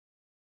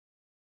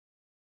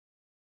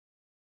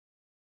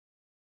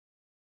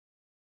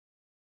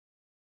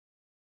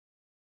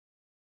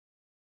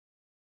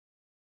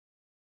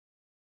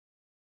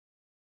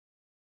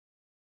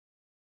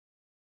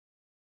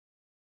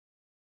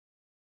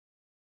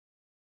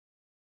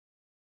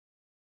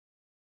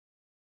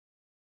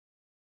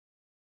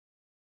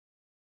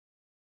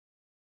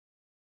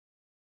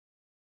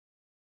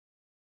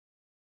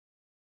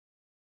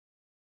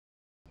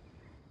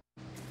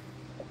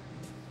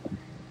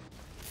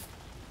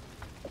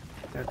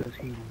Now, does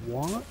he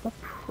want a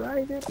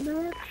private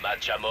match?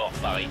 Match à mort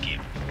par équipe.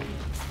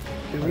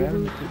 Do we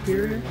lose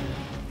Superior?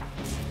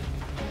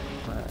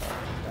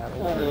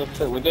 Looks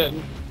like we did.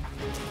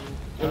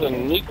 There's a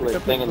nuclear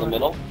thing in the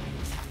middle.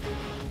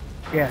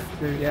 Yeah,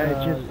 there's,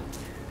 it's just...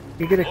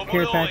 You get a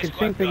care package,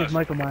 same thing as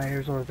Michael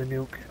Myers or the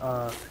nuke.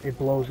 It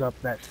blows up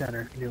that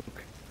center nuke.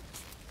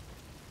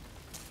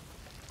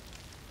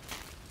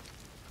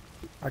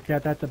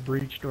 Arcat, that's a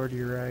breach door to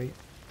your right.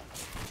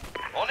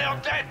 On est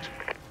en tête!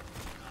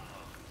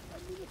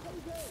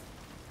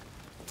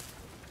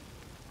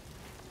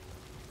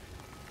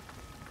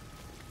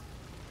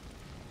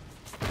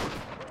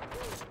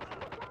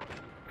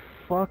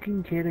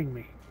 Fucking kidding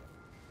me.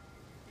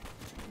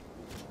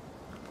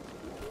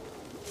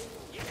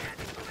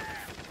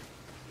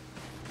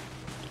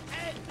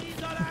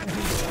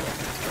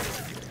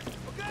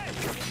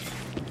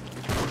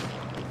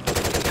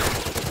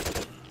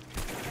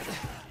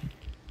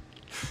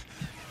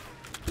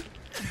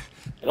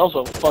 It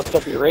also fucks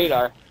up your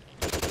radar.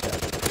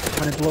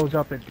 When it blows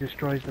up, it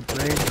destroys the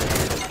bridge and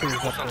it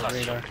clears up the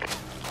radar.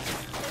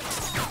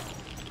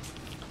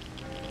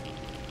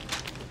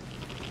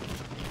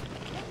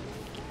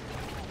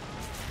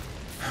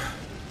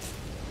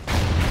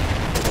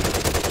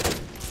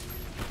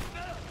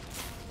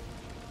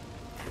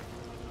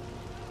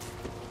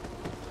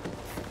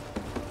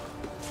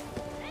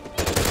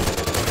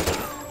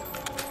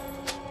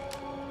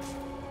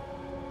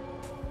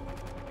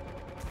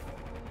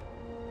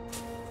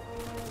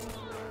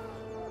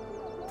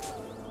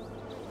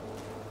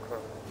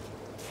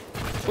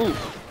 Ooh.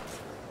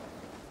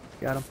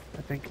 Got him,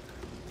 I think.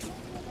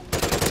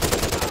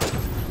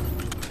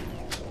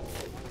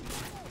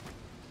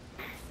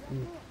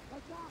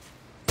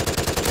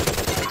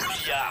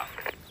 Yeah.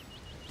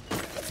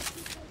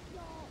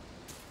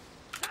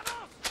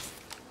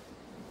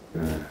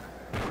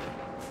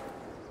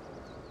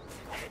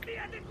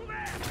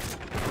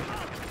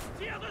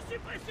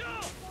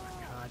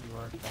 God, you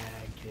are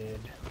bad,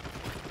 kid.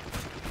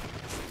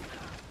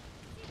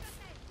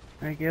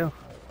 Thank you.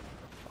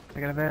 I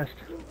got a vest.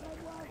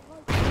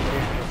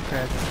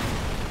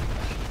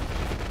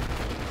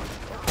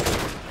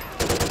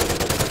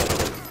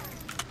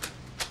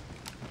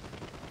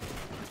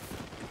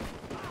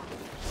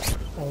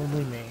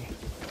 Only me.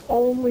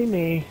 Only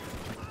me.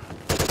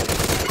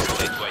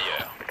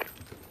 Nettoyeur.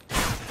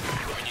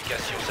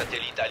 Communication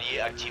satellite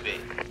alliée activée.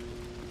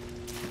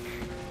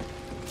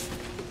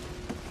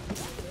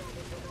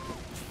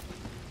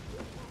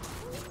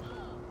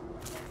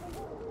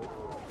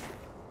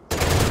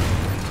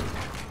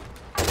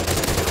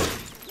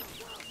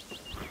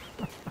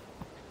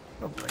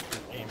 Don't break this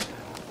game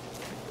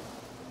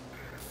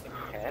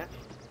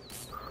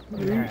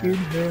Yeah.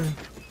 down.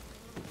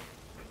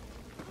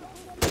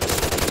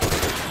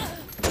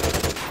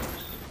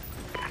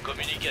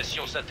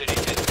 Communication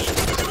satellite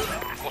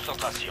ennemie.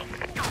 Concentration.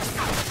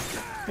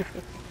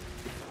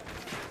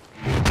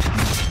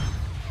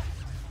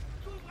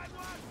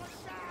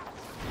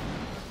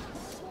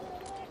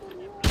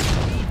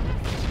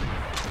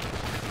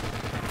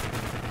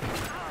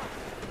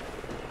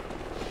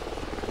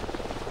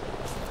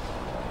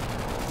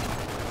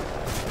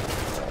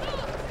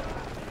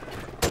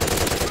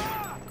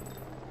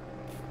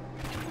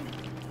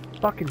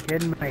 Fucking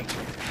kidding me.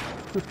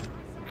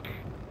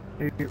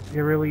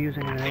 You're really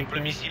using an AK?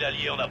 Triple missile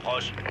allié en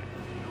approche.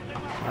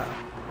 Wow.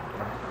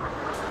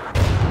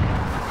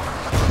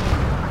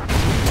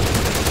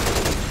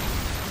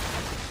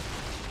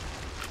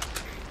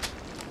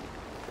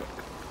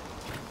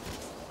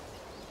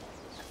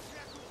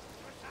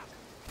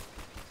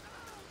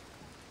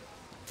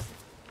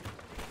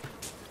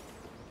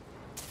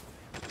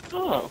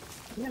 Oh,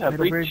 yeah, Middle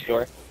breach bridge.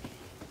 door.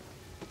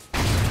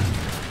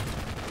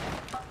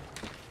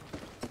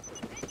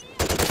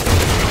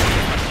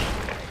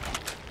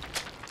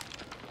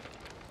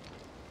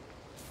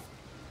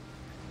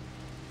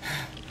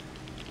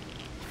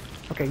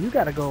 Okay, you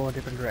gotta go a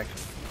different direction.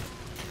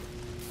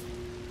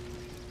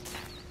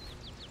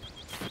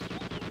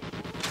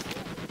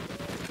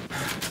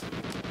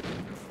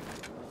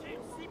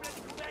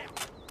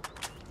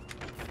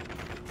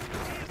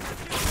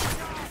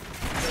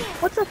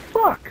 What the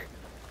fuck?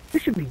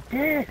 This should be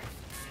dead.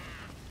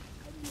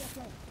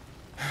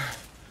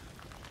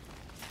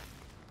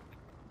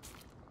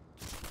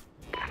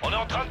 On est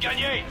en train de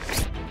gagner.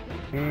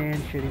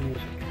 And shitty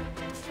music.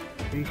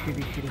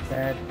 Shitty,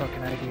 bad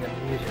fucking idea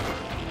of music.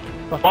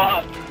 Fuck.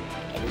 Fuck!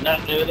 I did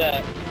not do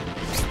that.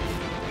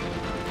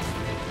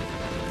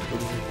 What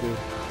did you do?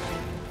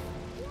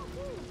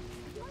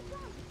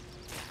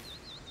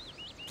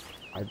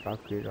 I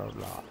dropped it a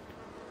lot.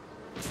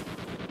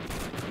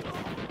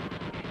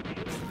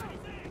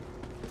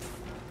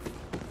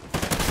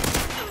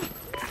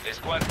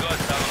 L'escouade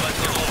Ghost a un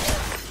zéro.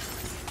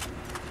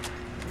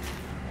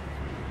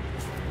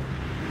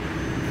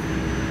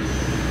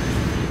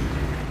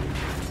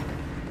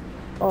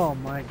 Oh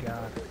my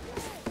god.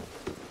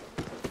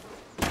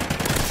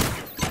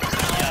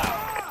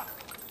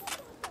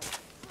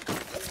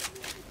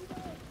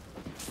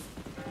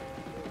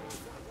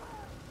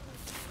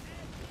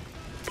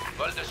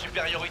 Contrôle de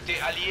supériorité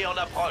alliée en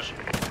approche.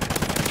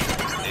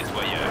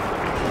 Nettoyeur.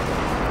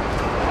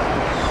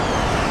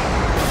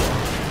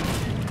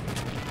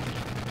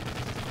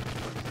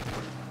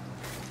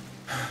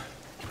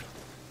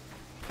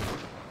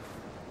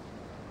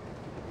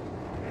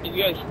 You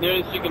guys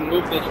notice you can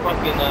move this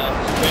fucking scrap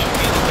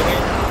piece over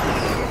here?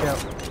 Yep.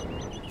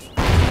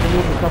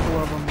 Remove a couple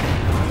of them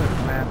on the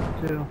map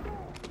too.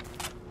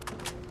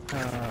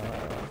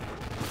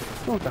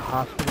 Go with the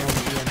hospital and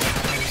the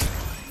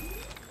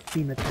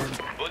FEMA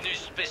tent. Bonus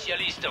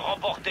spécialiste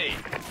remporté.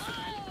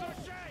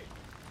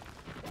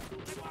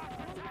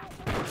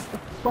 What the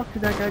fuck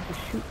did that guy just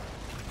shoot?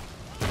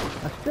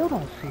 I still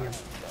don't see him.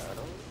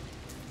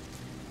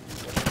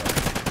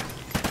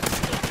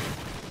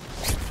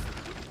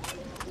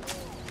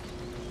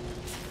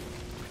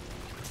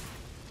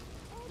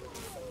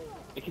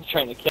 He keeps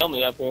trying to kill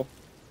me up here.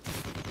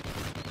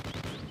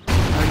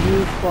 Are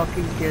you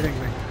fucking kidding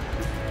me?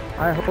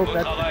 I hope Bon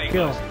that's travail, a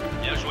kill. Ghost.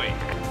 Bien joué.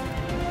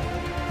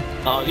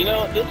 You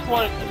know, this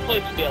place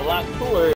would be a lot cooler